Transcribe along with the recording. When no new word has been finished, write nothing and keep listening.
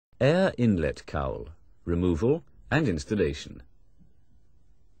Air inlet cowl, removal and installation.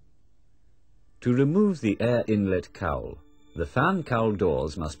 To remove the air inlet cowl, the fan cowl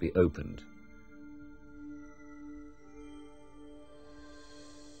doors must be opened.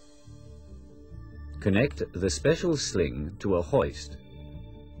 Connect the special sling to a hoist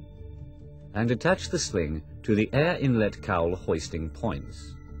and attach the sling to the air inlet cowl hoisting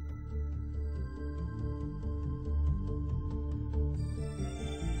points.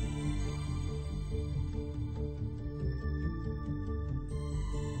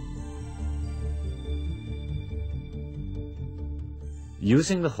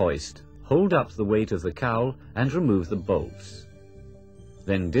 Using the hoist, hold up the weight of the cowl and remove the bolts.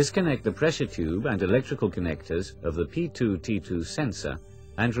 Then disconnect the pressure tube and electrical connectors of the P2-T2 sensor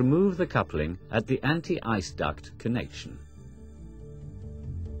and remove the coupling at the anti-ice duct connection.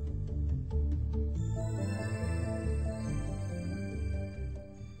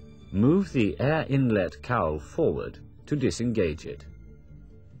 Move the air inlet cowl forward to disengage it.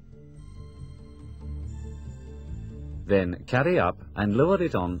 Then carry up and lower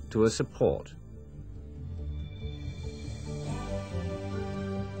it on to a support.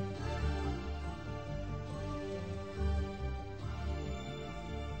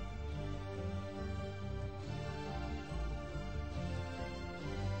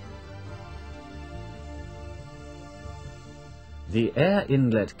 The air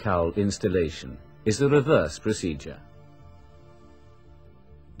inlet cowl installation is the reverse procedure.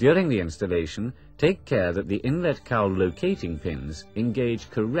 During the installation, take care that the inlet cowl locating pins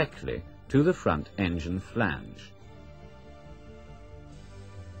engage correctly to the front engine flange.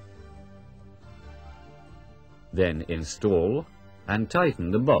 Then install and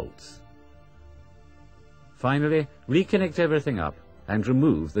tighten the bolts. Finally, reconnect everything up and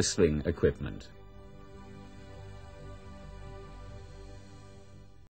remove the sling equipment.